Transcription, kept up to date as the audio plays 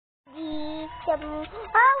Oh,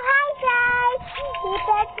 hi guys! It's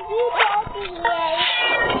here,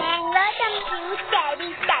 and welcome to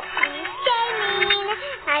Daddy Ducky Gaming.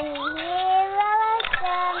 And here,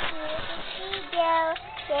 welcome to this video.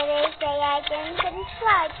 Here is the item to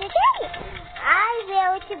describe today. I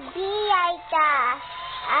will to be like the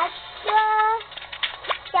extra.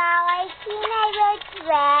 So I think I will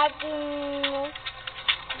drag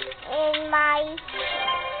in my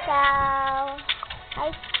I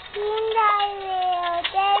think I will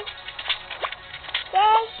just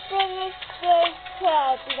finish this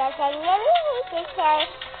kit because I really hate this hair.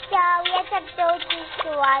 So let's upload this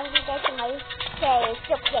one because my hair is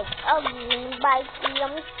so big. Oh, my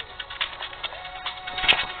films.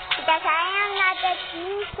 Because I am not the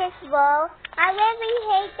princess ball. I really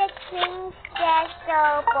hate the princess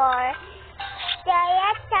ball. So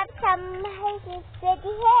let's have some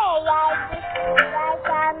pretty hair.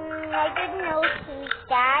 I didn't know who's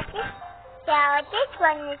that. So this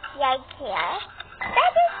one is right here.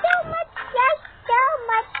 That is so much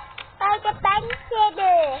like a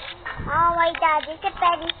pencil. Oh my god, it's a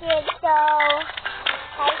pencil. So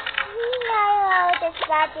I think I know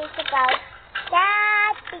that is about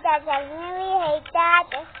that because I really hate that.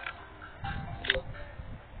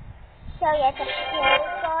 So let's apply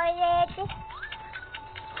for it.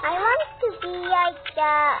 I want to be like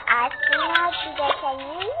the astronaut because I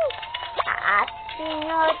need an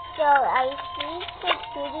astronaut. So I see the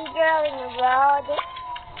pretty girl in the road.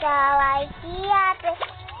 So I see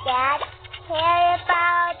that care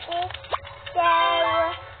about it. So,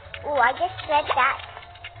 I just read that.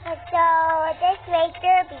 So this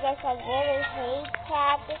later because I really hate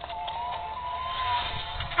that.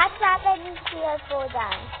 What's happening here? Go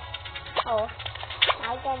down. Oh,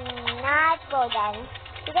 I cannot go down.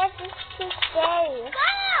 Because it's too scary.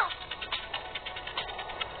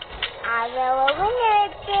 I will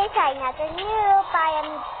win this. I'm not a noob. I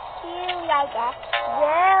am too like a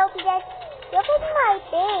girl because look at my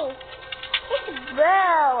face. It's a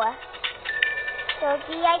girl. So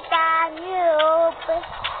be like a noob.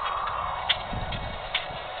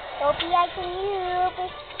 So be like a noob.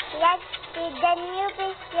 Yes, the noob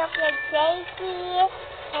is look like Daisy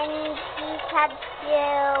and she has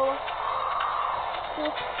to.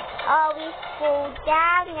 Always fall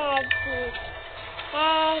down and she's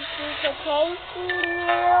a crazy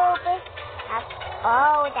noob. That's a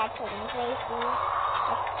crazy.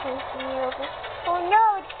 That's crazy noob. Oh no,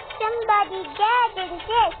 somebody dead in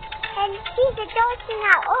this. And she's a ghost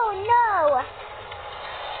now. Oh no.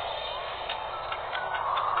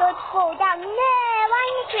 Don't fall down. No,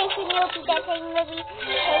 I'm a crazy noob because I'm really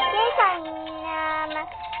this on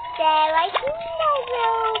so I think I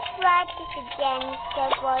will practice again, so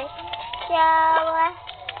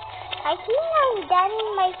I think I'm done in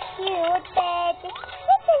my shoot, but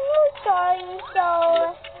it's a new story, so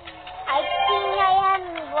I think I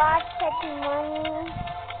haven't watched that money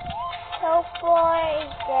so far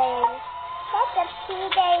days. That's a few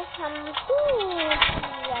days something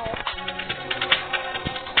here.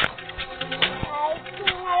 I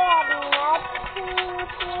think I have nothing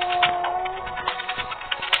to.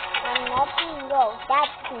 No,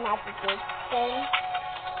 that's not a good thing.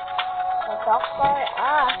 The doctor,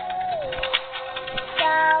 So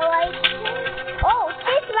I think,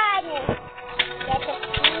 this one. That's a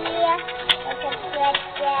clear, that's a bread.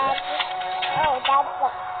 Oh, that's a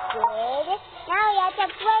good. Now let's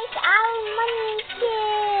place our money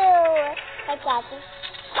too. Like that.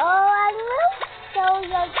 Oh, I will show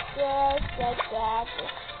you this, like that.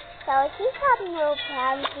 So she's having no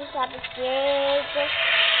plan, she's having good.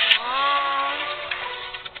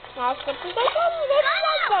 That's the because then looks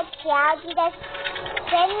like a cloud because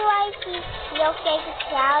Pennywise she looks like a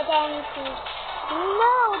cloud and she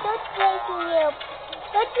no, don't place me up.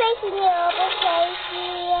 Don't place me up, okay?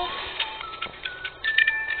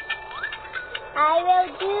 I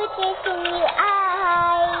will do this in your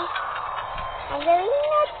eyes. I will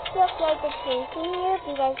not look like a chasing you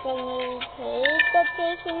because I really hate the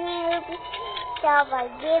chasing you. So I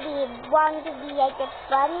really want to be like a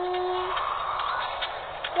bunny.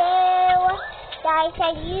 So, guys,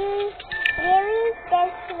 are you really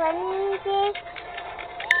just funny in this?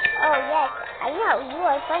 Oh, yes, I know, you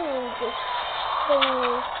are funny in this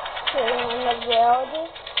thing in the world.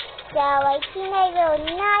 So, I think I will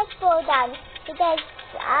not fall down because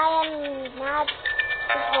I am not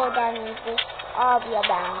to fall down in this Obia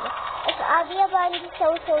band. If Obia band is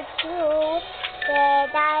so true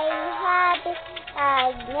that I had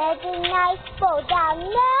a nice fall down.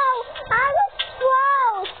 No! I was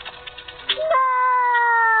close! No!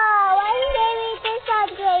 I'm very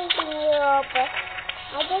disappointed in you.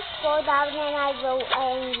 I just fall down and I go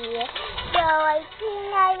angry. So I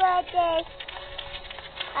think I will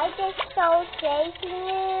I just so chasing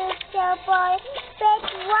you, so boy. But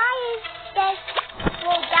why is that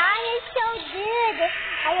fall down is so good?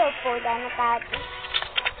 I will fall down about it.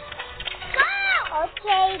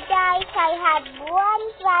 Okay guys, I have one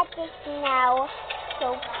practice now. So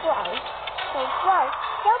close. So close.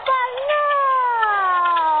 So far, no!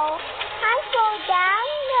 I fall down,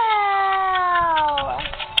 no!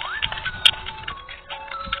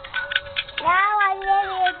 Now I'm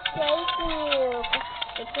really chasing you.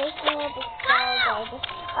 The chasing you is so good.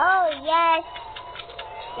 Oh yes!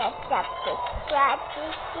 Just up to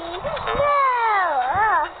practice. No!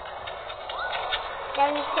 Oh.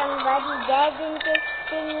 Then somebody dead in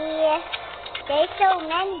me. There's so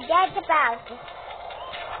many dead about.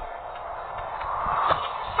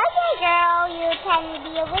 Okay, girl, you can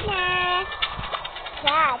be a winner.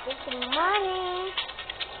 That is the money.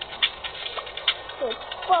 So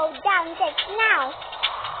fall down just now.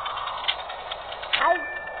 I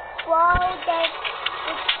fall that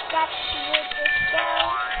with the girl.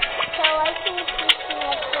 So I think she's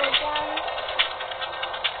gonna fall down.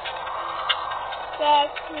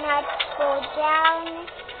 Let's not fall down.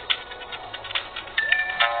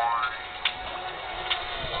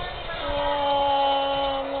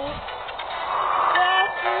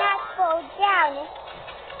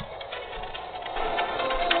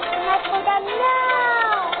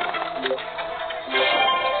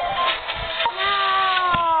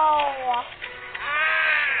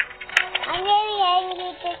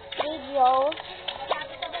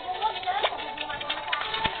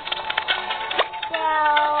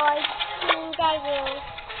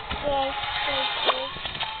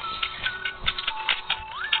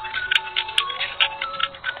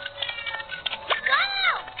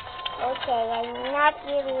 Okay, I'm not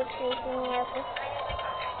really appreciating it.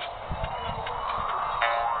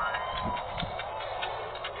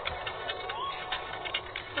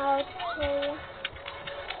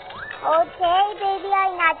 Okay, baby,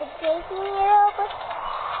 I'm not chasing you.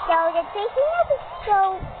 So the chasing you is so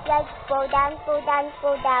like go down.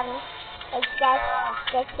 Like that.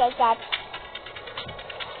 Just like that.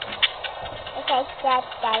 It's like that,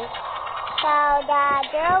 guys. So the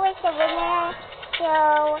girl is the winner. So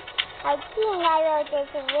I think I will get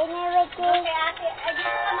a winner with this.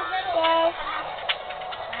 Yes.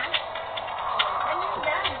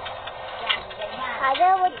 I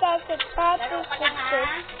will with that to practice with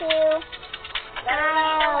two. I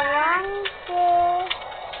am 1, 2.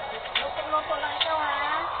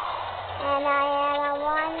 And I am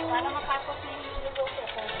 1.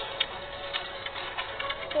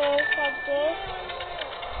 This like this.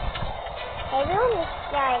 Everyone is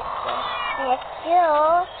like this. Let's do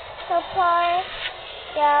so far.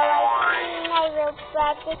 So I think I will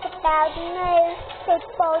practice about move to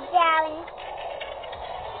fall down.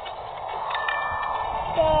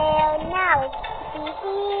 So now it's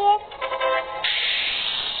easy.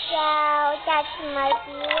 So that's my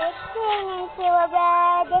favorite thing into a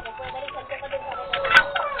bed.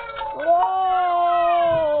 Yay!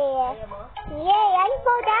 Yay! I'm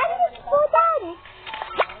fall down.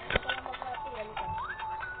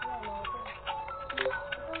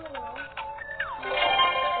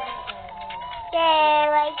 So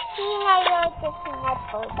I think I will just not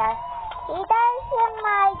fall down. He doesn't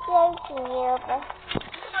mind chasing you, but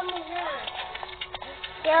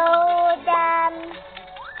so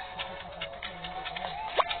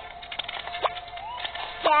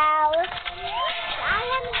I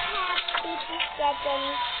am happy to get in.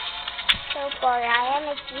 So far, I am a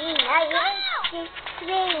queen. I hate this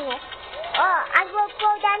queen. Oh, I will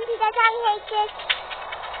fall down because I hate this.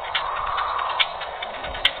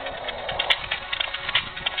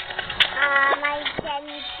 I can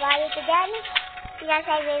try it again because I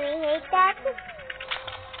really hate that.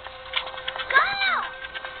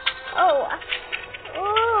 Oh,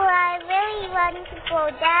 I really want to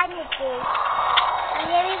fall down with this. I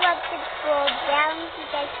really want to fall down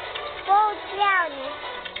because fall down.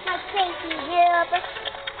 My crazy noob.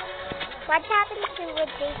 What happened to a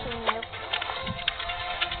crazy noob?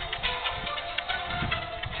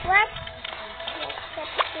 What?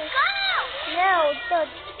 No, don't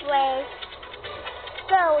way.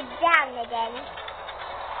 Go down again.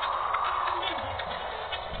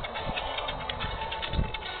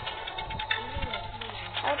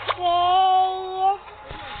 Okay.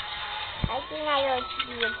 I think I will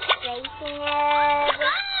be a crazy noob.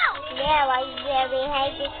 No, I really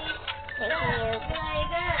hate it.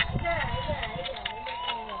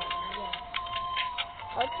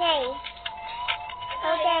 Okay.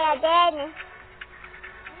 Okay, again.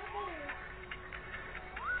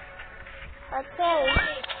 Okay.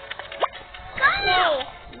 Okay.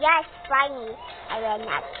 Yes, funny. I will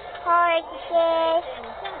not hurt this.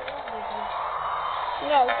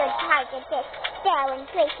 No, the target is down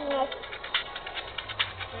placing it.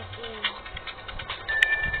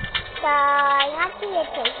 So, not to be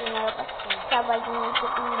taking over. So, I need to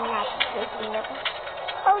be not taking over.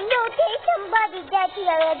 Oh no, there's somebody dead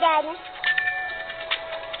here again.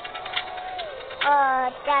 Oh,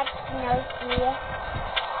 that's noisy.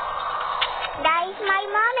 Guys, my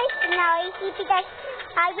mom is noisy because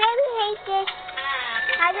I really hate this.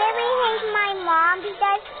 I really hate my mom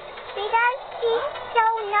because she's so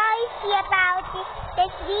noisy about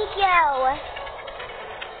this video.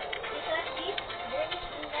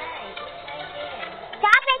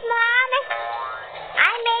 Stop it, Mom!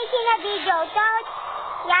 I'm making a video. Don't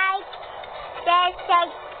like this.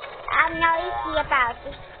 I'm noisy about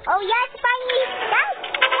it. Oh yes, Bunny! Yes!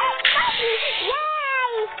 Bunny!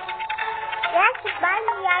 Yay! Yes,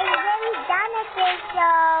 Bunny! I really done it this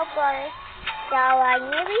over. So I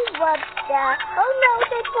really whooped the... Oh no,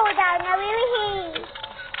 they fall down. I really hate.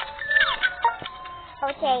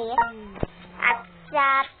 Okay.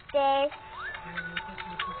 Accept this.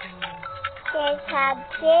 This have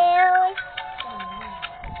bills.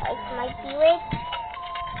 It's my spirit.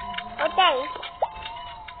 Okay.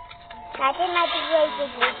 That is magic. Wait.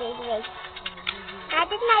 That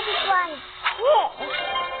is magic one.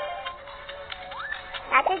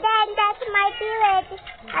 That is then. That's my spirit.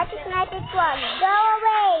 That is magic one. Go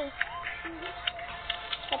away.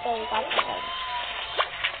 Okay, that's okay.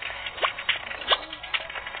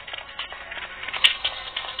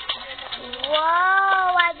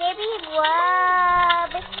 Whoa, I really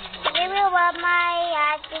love my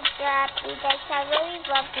acid drop because I really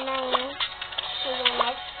love my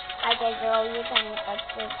goodness. I just roll you can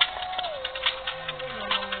touch it.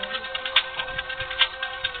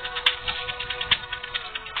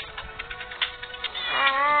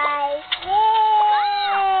 I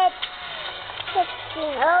did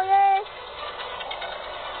 16 orders.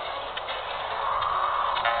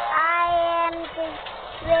 I am just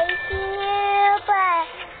racing you, but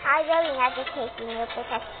I really have to take you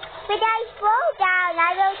because if I fall down,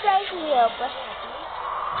 I will take you.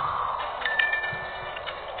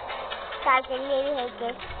 Guys, I really hate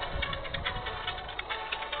this.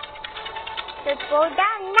 Don't fall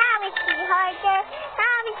down. Now it's harder.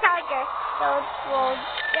 Don't fall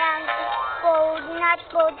down. Not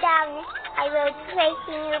fall down. I will trace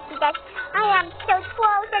you because I am so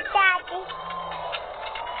close at that.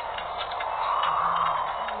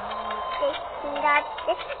 Not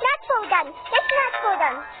fall down. Let's not fall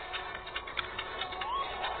down.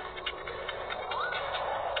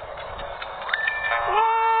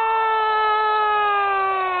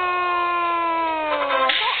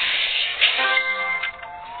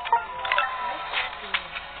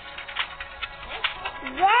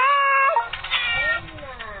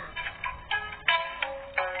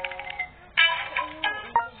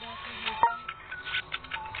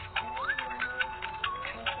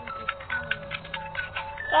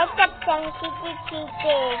 It's a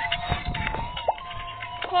sensitive.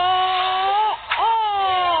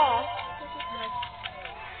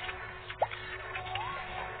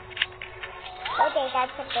 Okay,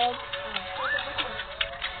 that's a big.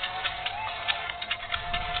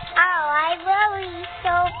 Oh, I'm really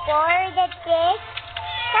so bored at this.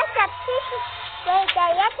 That's a picture.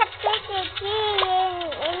 That's a picture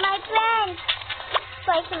in my friends.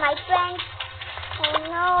 Where's my friends? Oh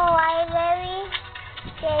no, I really.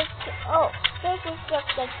 This is just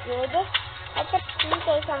good. Let's see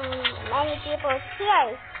there's many people here.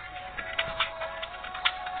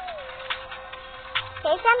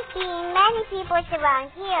 There's many people around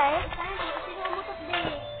here.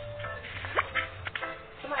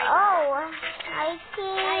 Oh, I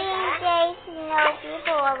think there's no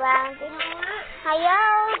people around. Hello,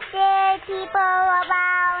 there people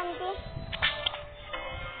around.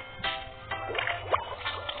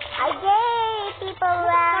 I dare people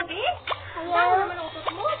around. Hello?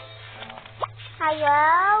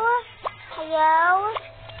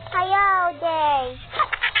 Hello there.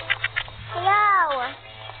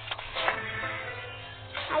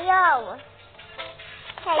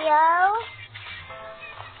 Hello?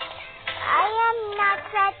 I am not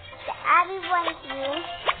that everyone here.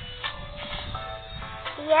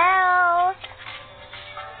 Hello?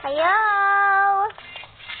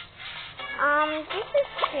 This is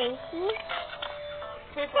crazy.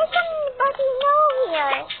 There's somebody new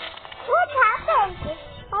here. What happened?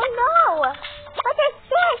 Oh no! What is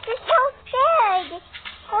this? It's so scared.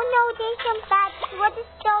 Oh no, there's some bad. What is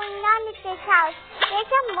going on at this house? There's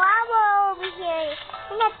some marble over here.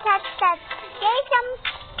 I'm gonna touch that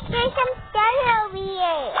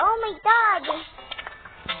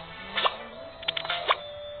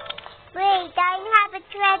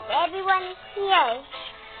Here.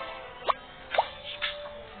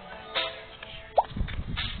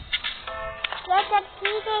 Yes, I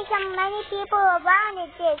see there's so many people around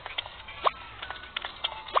at this.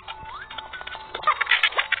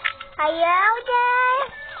 Hello there?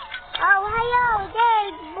 Oh, hello there.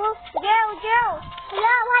 Joe.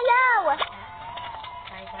 Hello.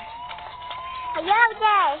 Hello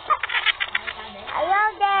there. Hello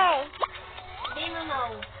there.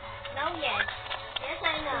 No, yes. Yes, I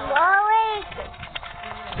know. Boris.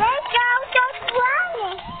 Let's go. Don't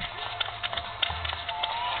run.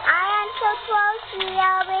 I am so close to you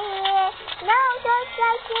over here. No, don't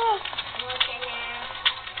like this.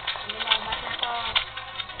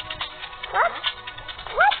 What?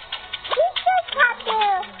 You just have to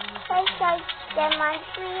take them on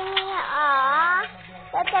screen. Aww.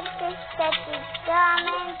 Look at this dirty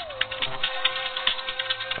garment.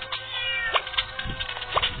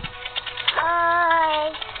 Oh,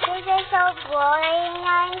 this is so boring.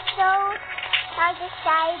 I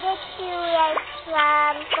decided to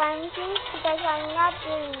quarantine because I'm not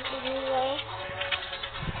doing it anyway.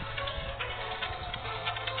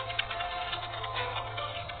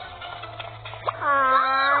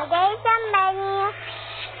 There's so many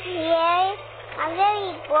here. I'm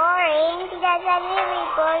very boring because I'm really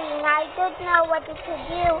boring. I don't know what to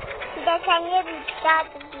do because I never thought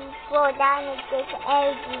to go down at this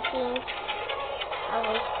everything.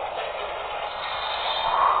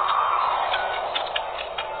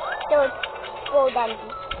 Don't go down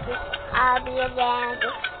this. I'll be around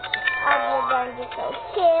this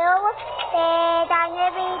hotel. And I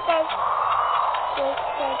never this.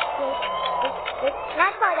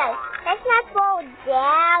 Not fall down. Let's not fall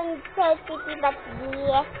down, City, but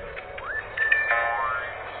yeah.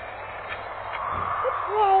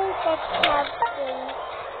 Okay, let's have things.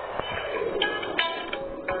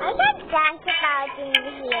 I don't dance about in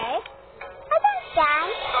here. I don't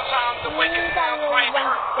dance. Sometimes the way it sounds might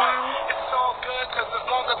hurt, but it's all good, cause as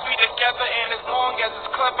long as we together and as long as it's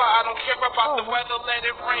clever, I don't care about the weather, let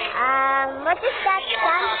it rain. What is that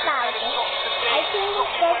sound about? I think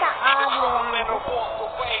there's an ambulance.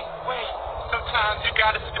 Sometimes you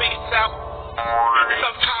gotta space out.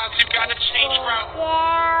 Sometimes you gotta change route.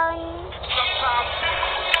 Sometimes.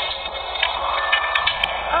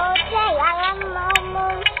 Okay, I am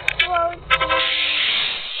almost floating.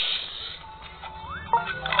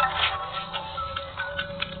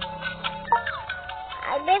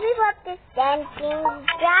 I maybe put this dancing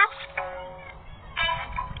drop.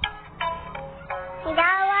 You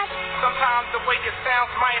know what? Sometimes the way it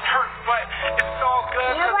sounds might hurt, but it's all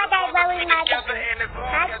good. You know what I really like to do?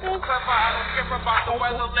 I don't care about the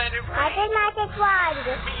weather, let it rain. I did not just want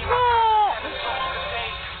to.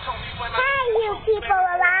 Hey, you people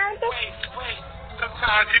around. Wait.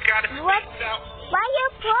 Sometimes you gotta space out. Why are you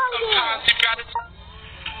floating? Sometimes you gotta.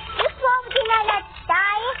 You floating and not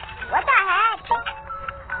dying? What the heck?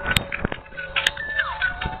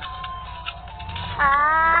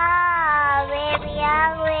 Baby,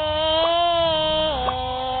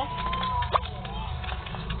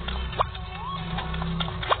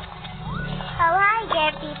 oh, hi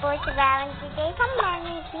there, people surrounding. There's so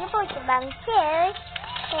many people surrounding too.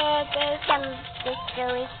 There's some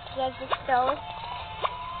distilleries. There's a store.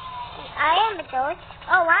 I am a store.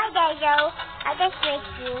 Oh, hi there, Joe. I just with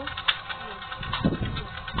you.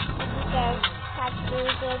 Yes, I do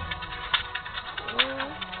this.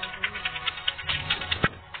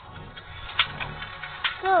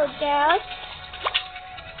 Go, girls.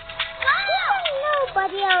 There's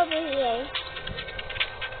nobody over here.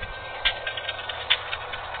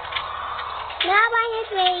 No one is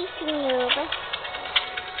racing you.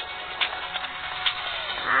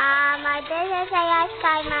 My business I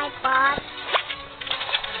outside my boss.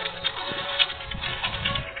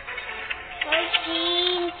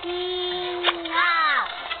 Now.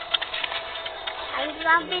 I'm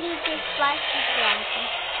jumping into plastic jumping.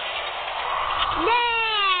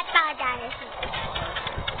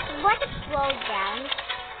 What a throwdown.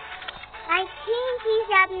 I think he's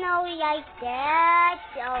up no like that.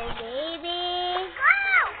 Oh, baby.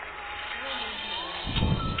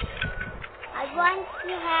 I want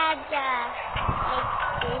to have the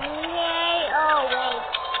spinning here. Oh, wait.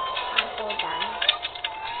 I'll go down.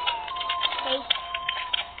 Wait.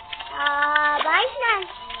 I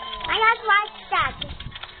not watch that.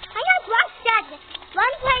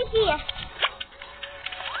 One place here.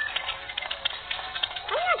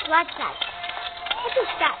 What's that? What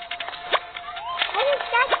is that? What is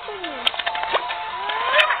that thing?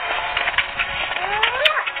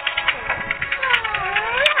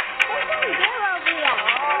 There's some girl over here.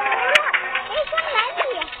 There's some man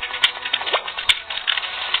here.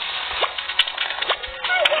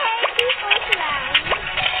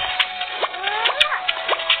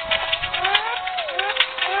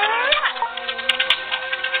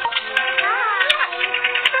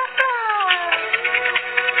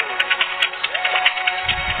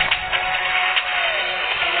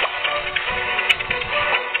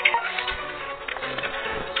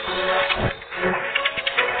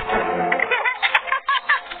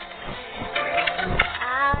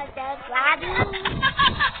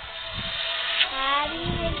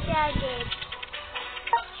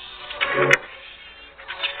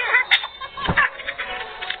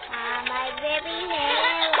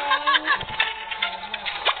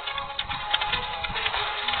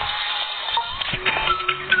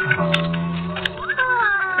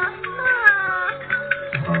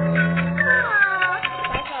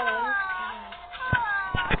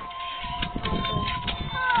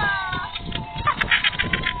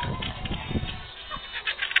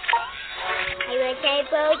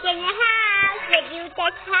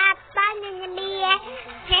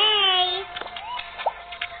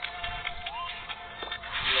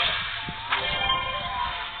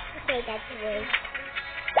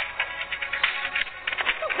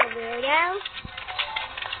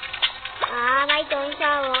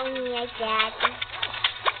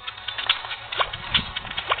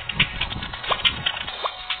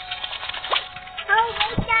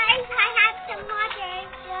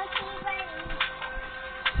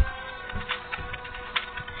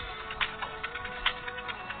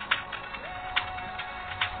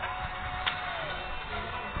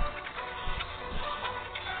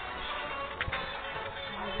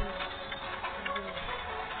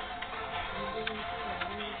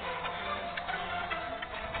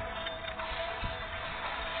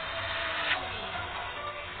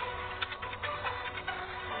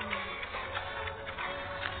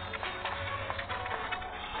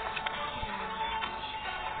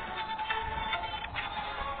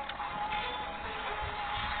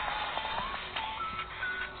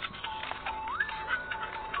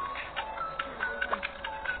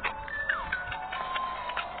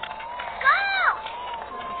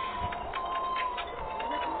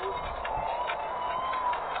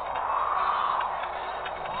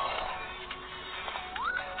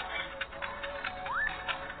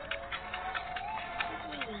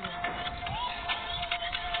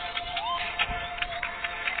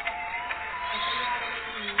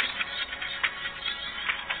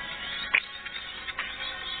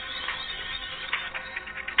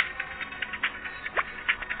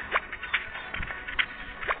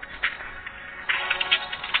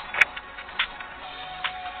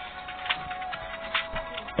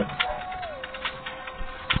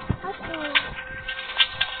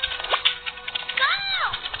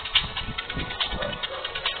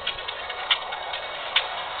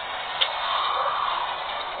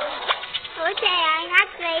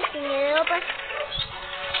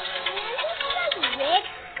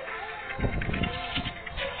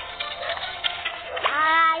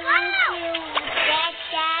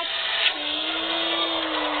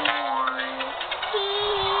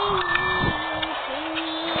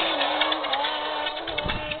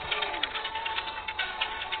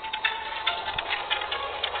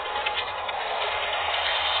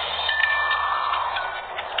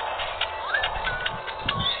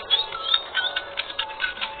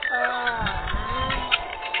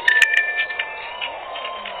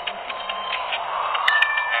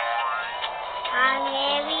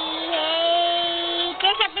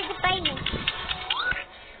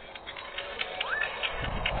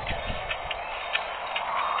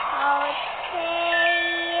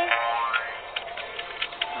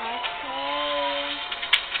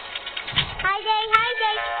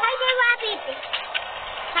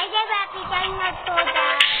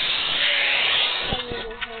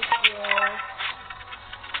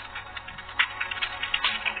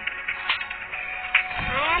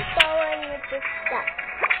 this stuff.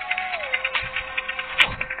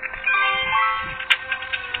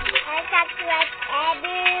 I got to write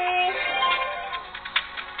Abby.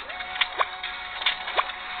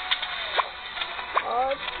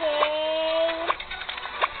 Okay.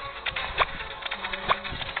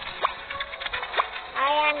 I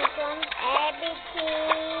am done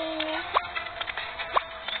everything.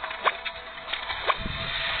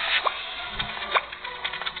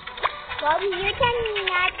 Well, you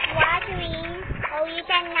cannot watering. Oh, you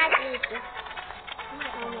cannot eat it.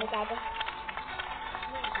 Oh my God.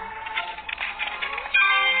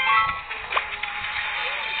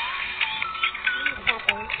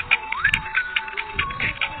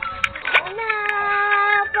 Oh no,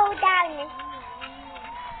 fall down.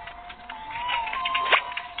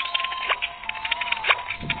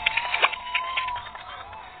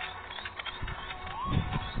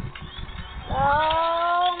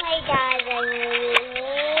 Oh my God, I really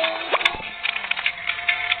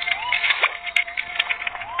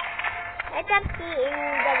let's up see in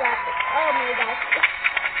the water. Oh my gosh.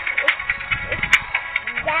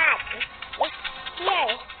 It's that. It's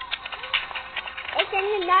here. It's in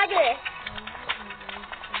another.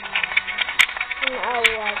 Oh,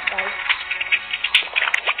 what guys.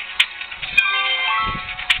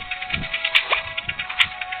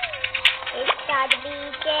 It's gotta be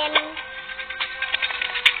them.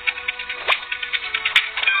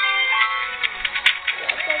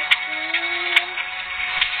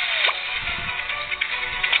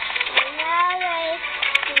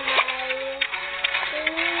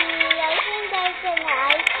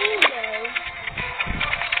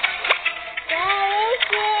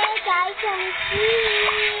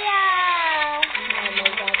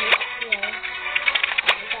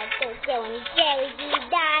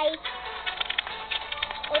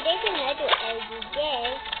 Oh, there's another every day.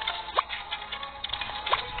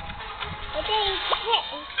 Oh, there is pet.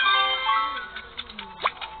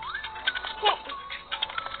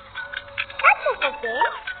 That's okay.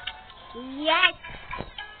 Yes.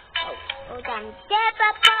 Oh, hold on.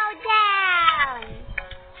 Never fall down.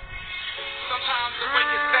 Sometimes the way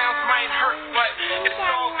it sounds might hurt, but it's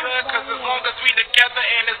all good, cause as long as we together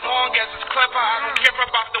and as long as it's clever, I don't care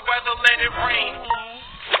about the weather, let it rain.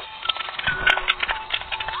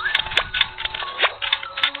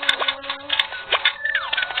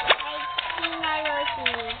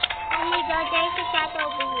 Oh my God, there's a cat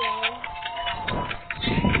over here.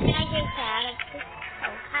 Hi there, cat.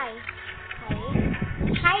 Oh, hi.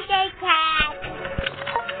 Hi there, cat.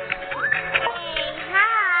 Hey,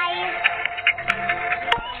 hi.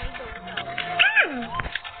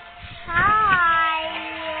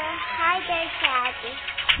 Hi there, cat.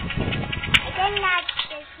 I cannot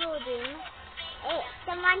get food in. Hey,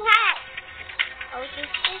 someone has. Oh, this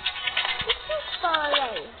is far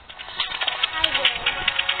away. Hi there.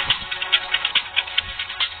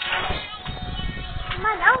 Come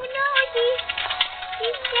on. Oh no,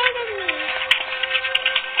 she's scared of me.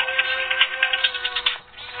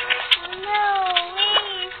 Oh no, where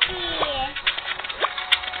is she?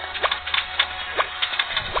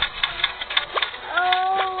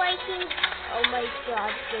 Oh, I think. Oh my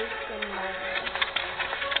God, there's so many.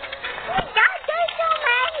 Oh my God, there's so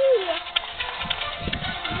many.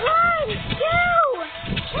 1, 2.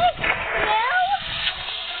 There's 2.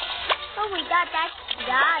 Oh my God, that's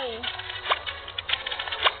dying.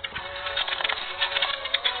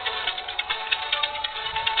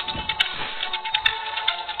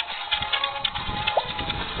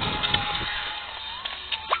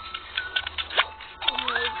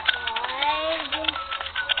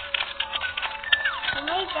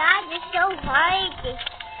 God, it's so hard.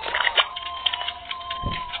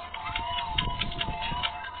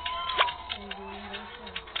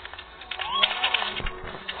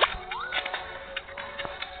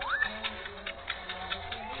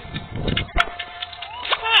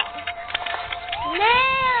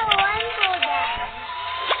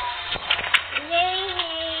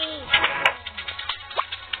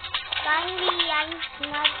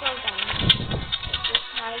 Not go down. It's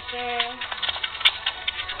harder.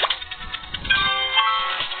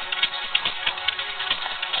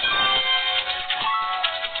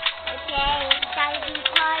 Okay, it's gotta be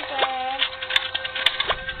harder.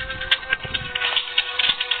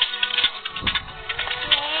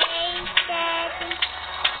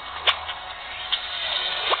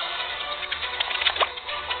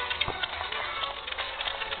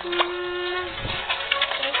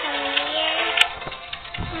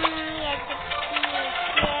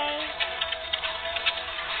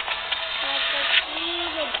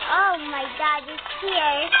 Oh my God, it's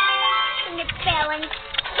here. And it's balanced.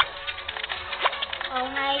 Oh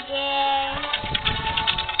my God.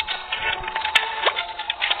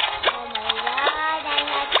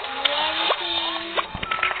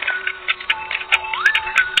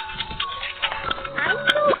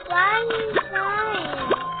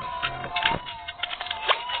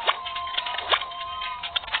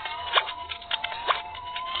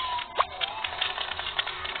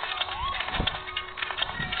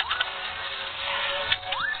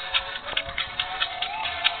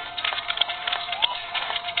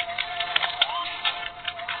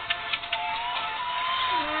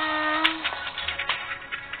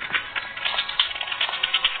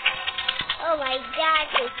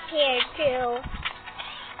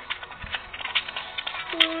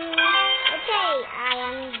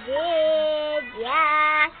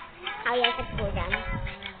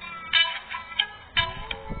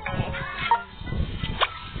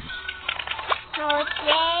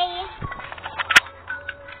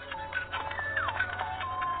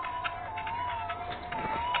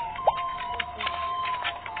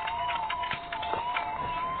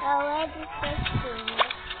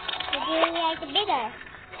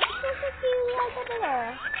 I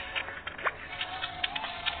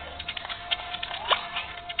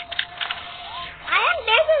am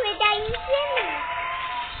better with that instrument.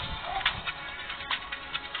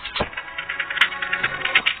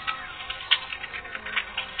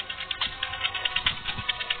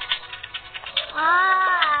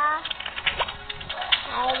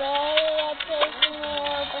 I will take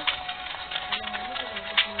milk.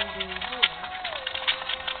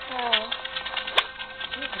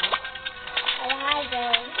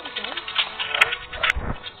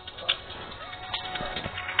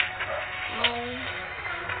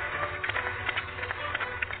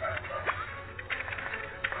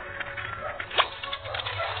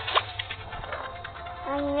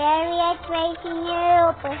 I'm very crazy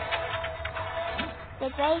noob. The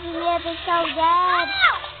crazy noob is so dead.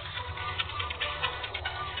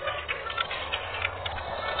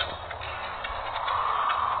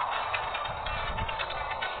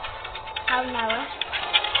 Oh no.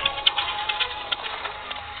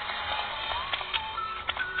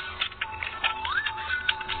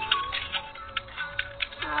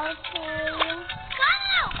 Okay.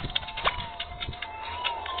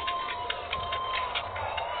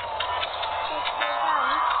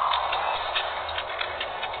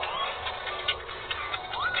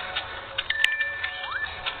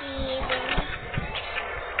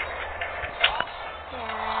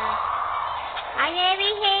 I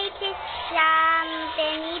really hate this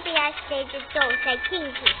Benny because they just don't say King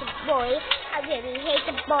is a boy. I really hate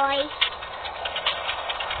the boy.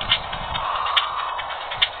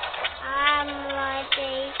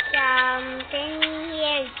 There's something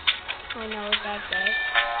here. I know what that is.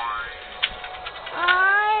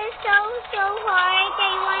 Oh, it's so hard. I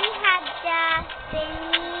want to have that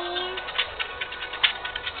thingy.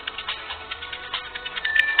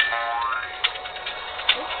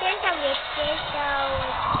 There's a witch, so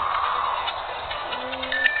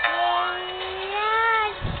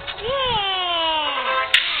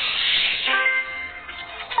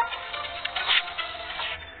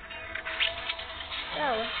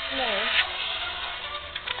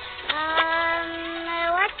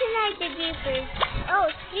what can I do first? Oh,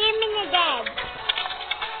 swim in the dead.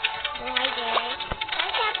 Hi there.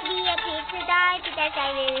 Does that be a pizza die? Because I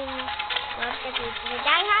really love the pizza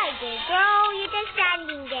die. Hi there, girl. You're just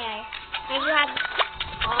standing there. And you have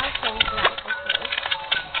awesome glasses.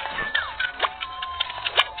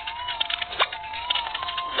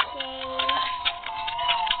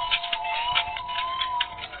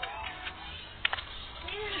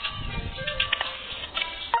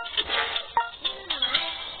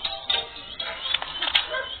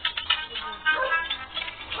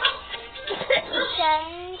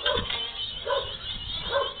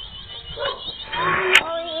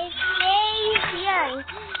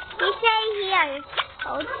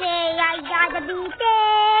 Okay, I gotta beat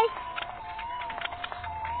this.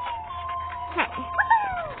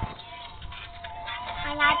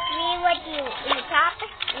 I'm not three with you. In the top,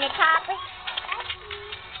 in the top,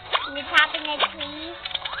 in the top in the tree.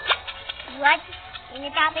 What? In the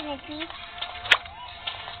top in the tree.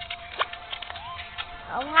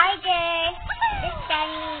 Oh, hi there. Just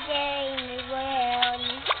standing there in the world.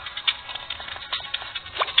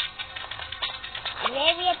 I'm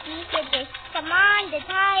very at peace with this. Come on, the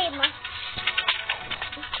time.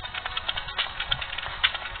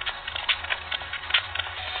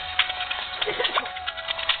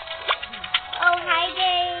 Oh, hi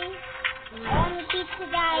there. I want a pizza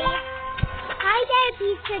guy. Hi there,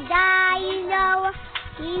 pizza guy. You know,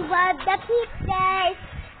 we love the pizzas.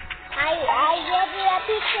 I give you a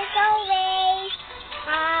pizza always.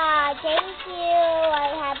 Thank you. I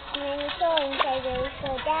have many coins. I will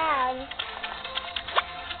slow down.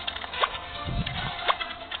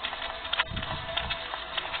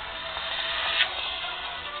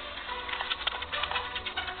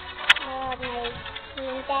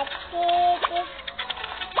 That's it.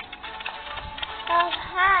 Oh,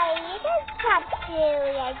 hi. You just have to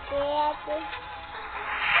like that.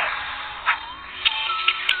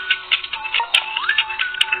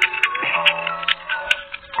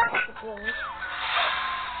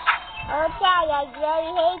 Okay, I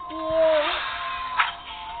really hate you.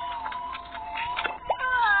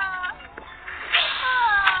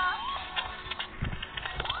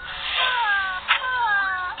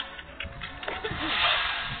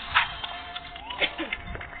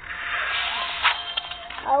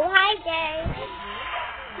 Oh, hi there.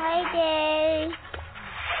 Hi there.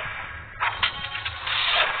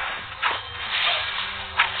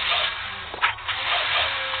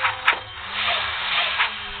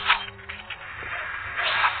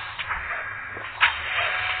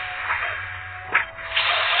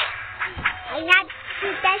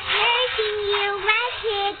 taking you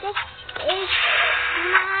message is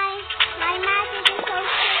my message is so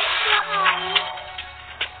strong.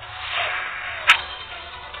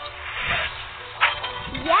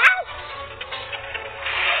 Yes.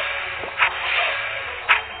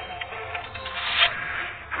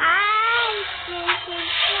 This is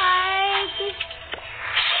hard.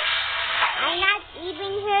 I'm not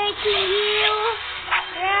even hurting you,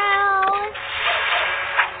 girl.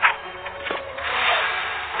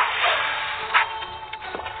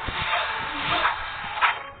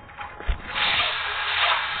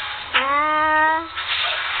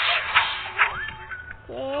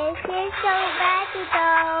 This is so bad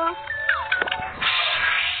though.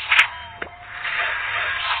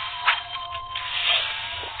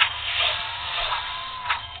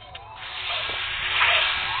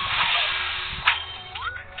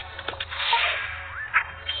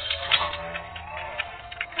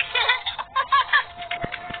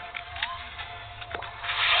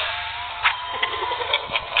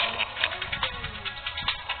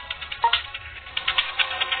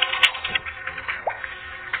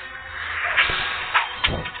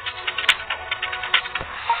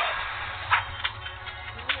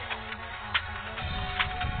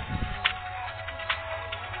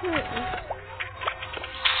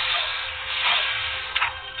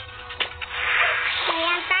 I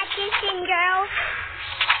am practicing, girl.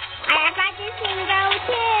 I am practicing, girl,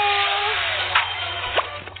 too.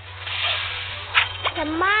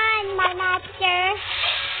 Come on, my master.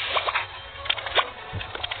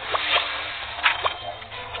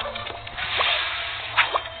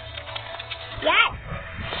 Yes.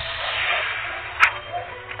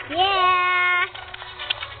 Yeah.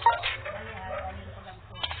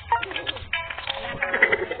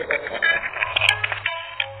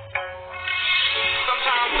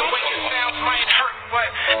 Sometimes the way it sounds might hurt, but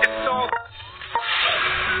it's all.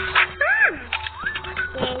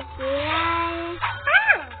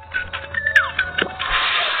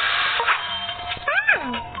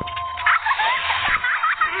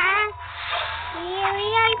 We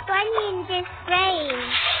are funny in this game.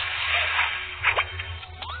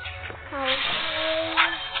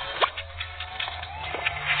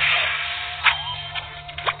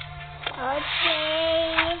 Okay.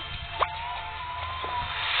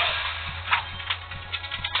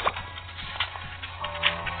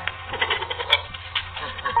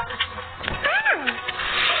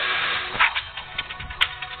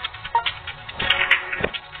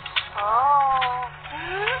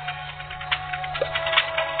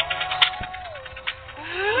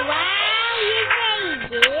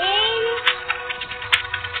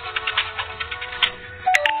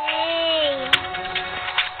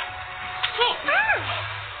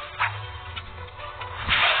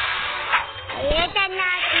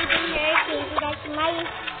 My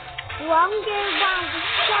longer one is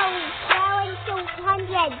so going to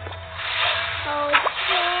 100. Okay.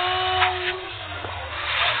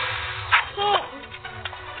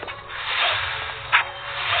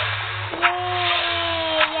 Yay!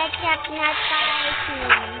 Let's not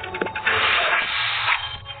fighting.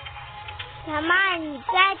 Come on,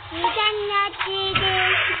 Dad, you cannot do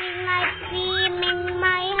this with my dream in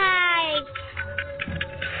my heart.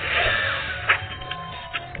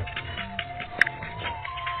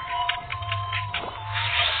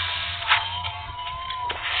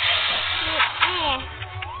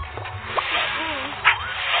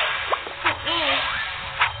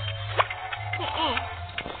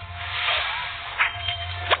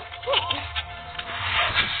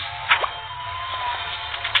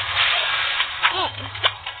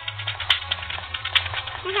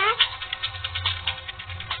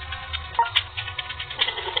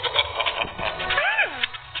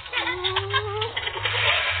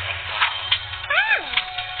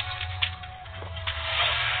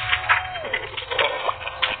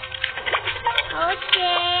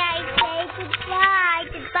 Okay, I say goodbye.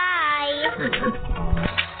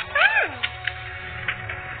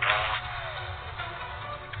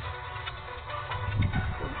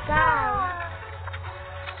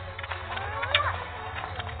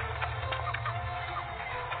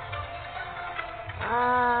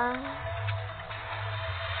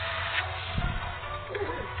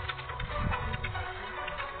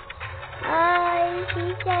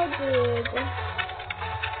 He's so good.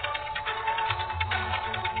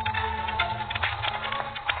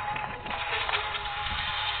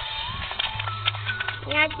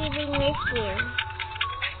 Not even miss you.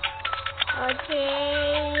 Okay.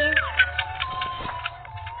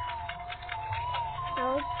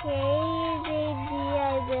 Okay, baby,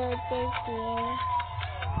 I will take you.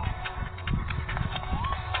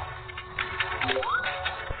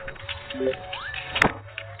 Okay,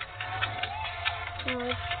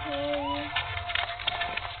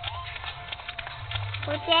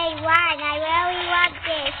 one. I really want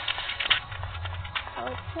this.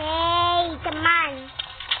 Okay, come on.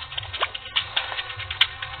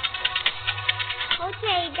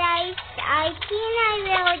 Okay, guys, I think I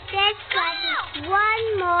will just practice one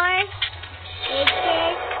more.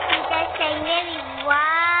 Because I really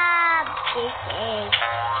love this game.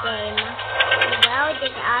 Well,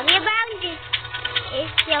 this all about this.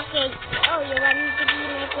 It's okay. Oh, you want me to be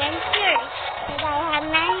my friend? Sure. But I have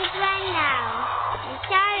many friends now. I'm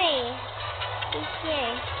sorry. It's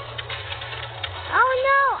here. Oh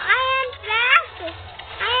no, I am back.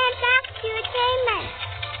 I am back to entertainment.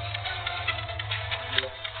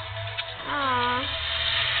 Aww.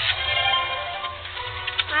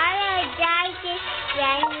 I will die this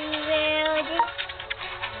friend world.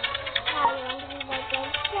 How you want to be my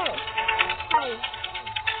friend? Sure. Hi.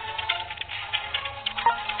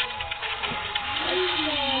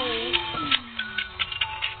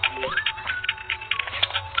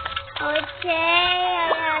 Okay, I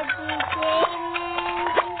have the payment.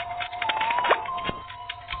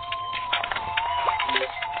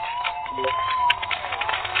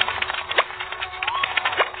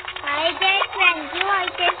 Hi there, friend. You are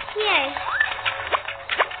just here.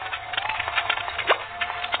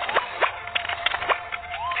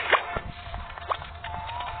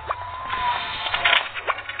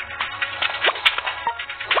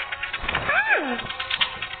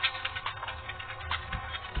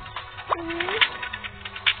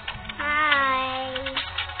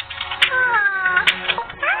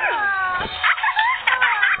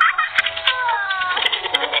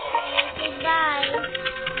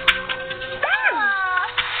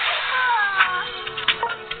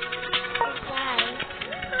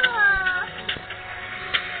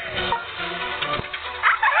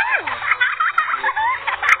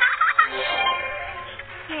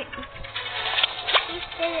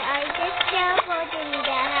 I just traveled in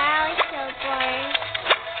the house so far.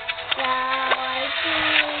 So I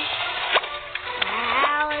think the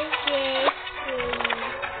house is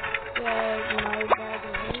with my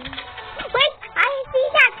body. Wait! I see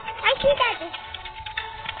that! I see that!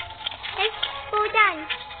 Let's go down.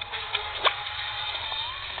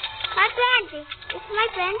 My friend! It's my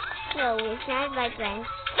friend? No, it's not my friend.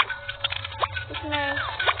 It's not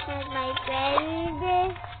my friend.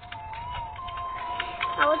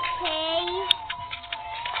 Okay.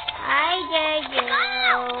 Hi there, you.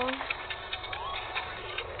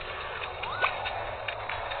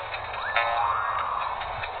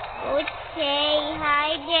 Okay, hi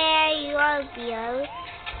there, you are Bill.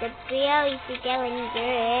 The Bill is to go in your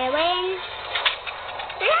errand.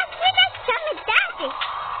 Let's come with that.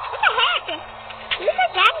 What the heck? Look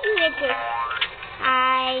at that here.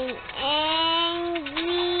 I'm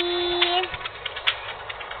angry.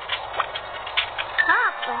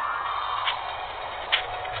 Hop.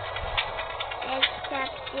 Let's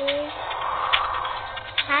stop this.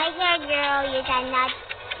 Hi there, girl. You cannot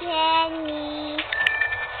tell me.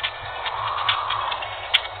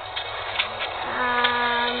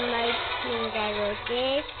 I think I will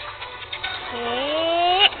just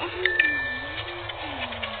hit.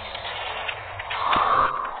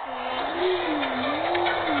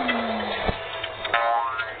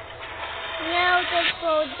 No, just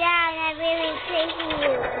go down. I'm really chasing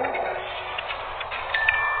you.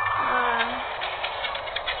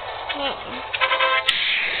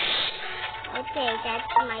 Okay, that's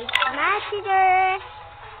my master.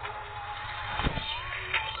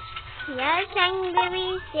 Yes, I'm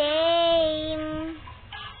very same.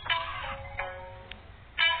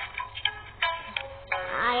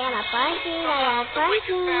 I am a punching.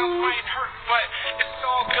 Might hurt, but it's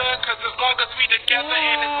all good, cause as long as we together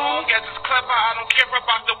and as long as it's clever, I don't care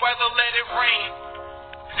about the weather, let it rain.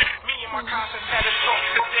 Me and my conscience had a talk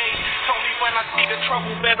today. Told me when I see the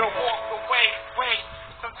trouble, better walk away. Wait,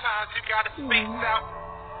 sometimes you gotta space out.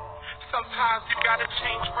 Sometimes you gotta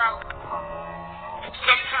change route.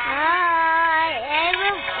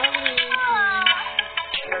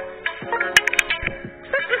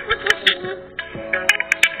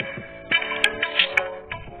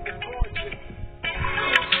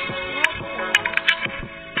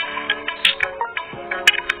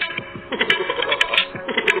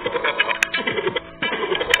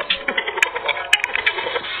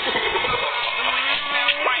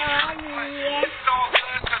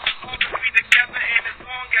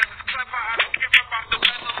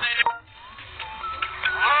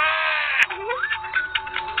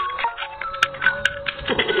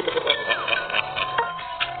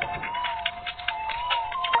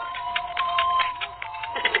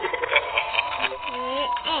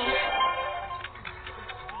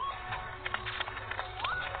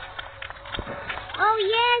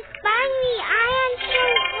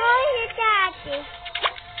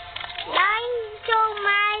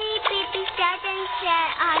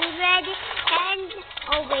 100 and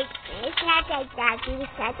oh wait, it's not like that. You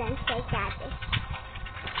said and say that.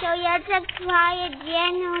 So let's try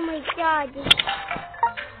again. Oh my god.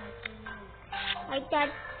 I got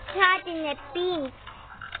caught in the pink.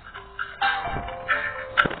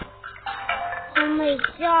 Oh my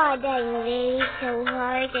god, I'm really so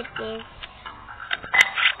hard at this.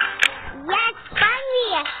 Yes,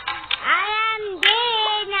 finally! I am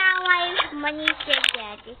there now. My money is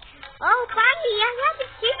dead. Oh, finally, I have a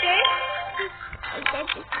sticker. I got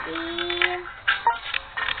to see.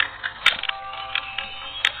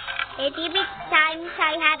 80 times I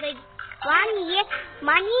have a 1 year.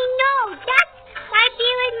 Money? No, that's my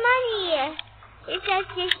favorite money. It's a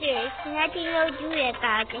scissors. Nothing to do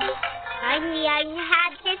about it. Finally, I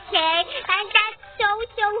have to say, and that's so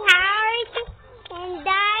hard. And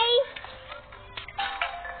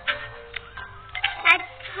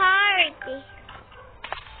that's hard.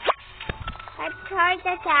 That's hard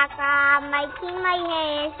to saka. Making my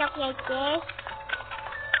hair is okay like this.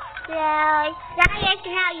 So,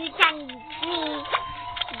 now you can eat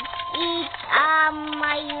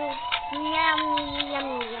my yummy.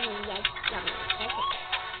 Yes, yummy. That's it.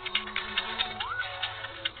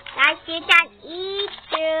 Guys, you can eat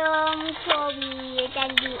them, Toby. You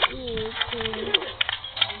can be eating.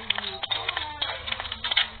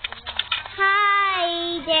 Hi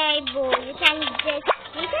there, boy. You can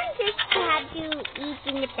just have to eat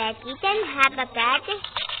in the bed. You can have a bed.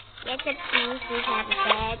 Yes, please, you have a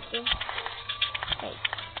bed. Wait.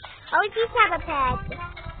 Oh, just have a bed.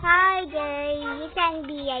 Hi there. You can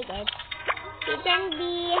be like this. You can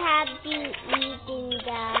have to eat in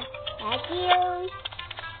the patio.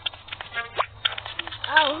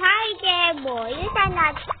 Oh, hi there, boy. You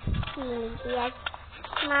cannot see me. Yes,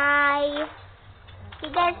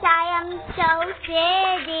 because I am so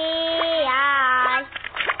serious.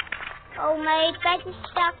 Oh, my pet is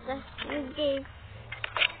stuck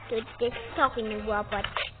to this talking robot.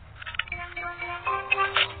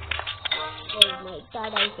 Oh my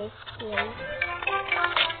god, I just killed.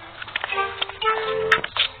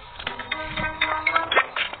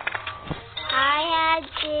 I had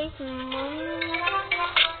this money.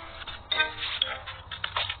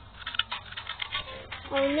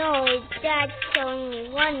 Oh no, that's only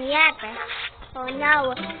one yapper. Oh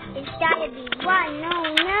no, it's gotta be one.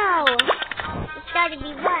 No. It's gotta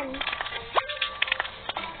be one.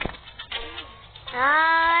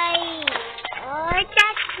 Oh,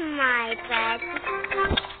 that's my pet.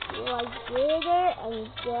 I did it and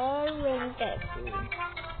guarantee.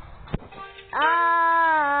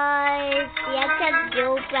 That's a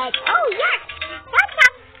blue pet. Oh yes,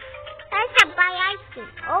 that's a buy ice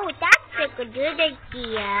cream. Oh, that's a good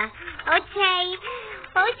idea. Okay,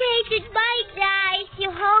 goodbye guys. I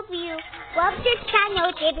hope you love this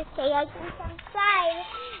channel. Give it a like and subscribe.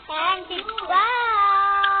 And goodbye.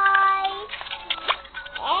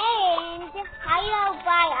 And I will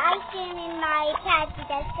buy ice cream in my pet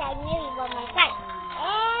because I really want my pet.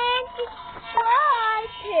 And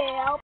bye.